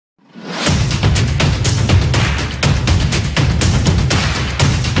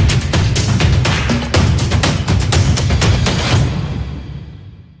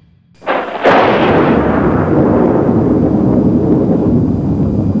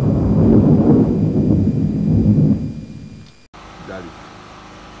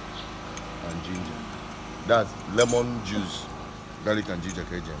lemon juice, garlic and ginger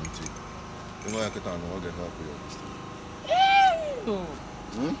tea. You know I can get help with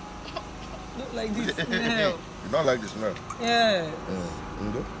Ew. Not like this smell. You don't like the smell? Yeah.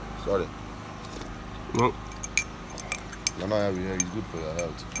 Sorry. Well, You're not having here, it's good for your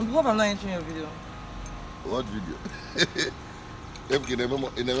health. I hope I'm not entering your video. What video?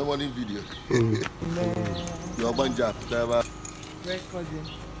 In the morning video. Your banja. Recording.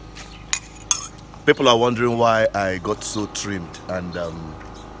 People are wondering why I got so trimmed and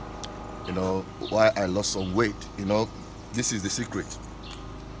you know why I lost some weight. You know, this is the secret.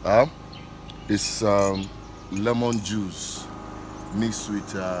 It's lemon juice mixed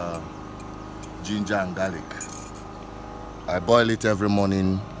with ginger and garlic. I boil it every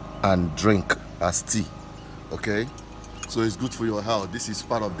morning and drink as tea. Okay, so it's good for your health. This is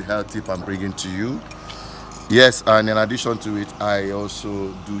part of the health tip I'm bringing to you. Yes, and in addition to it, I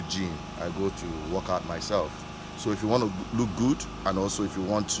also do gym. I go to work out myself. So if you want to look good and also if you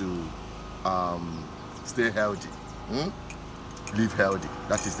want to stay healthy, live healthy,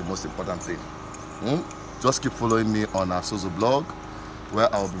 that is the most important thing. Just keep following me on our Sozo blog,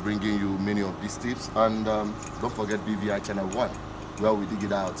 where I'll be bringing you many of these tips. And don't forget BVI Channel 1, where we dig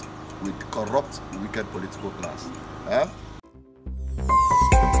it out with corrupt, wicked political class.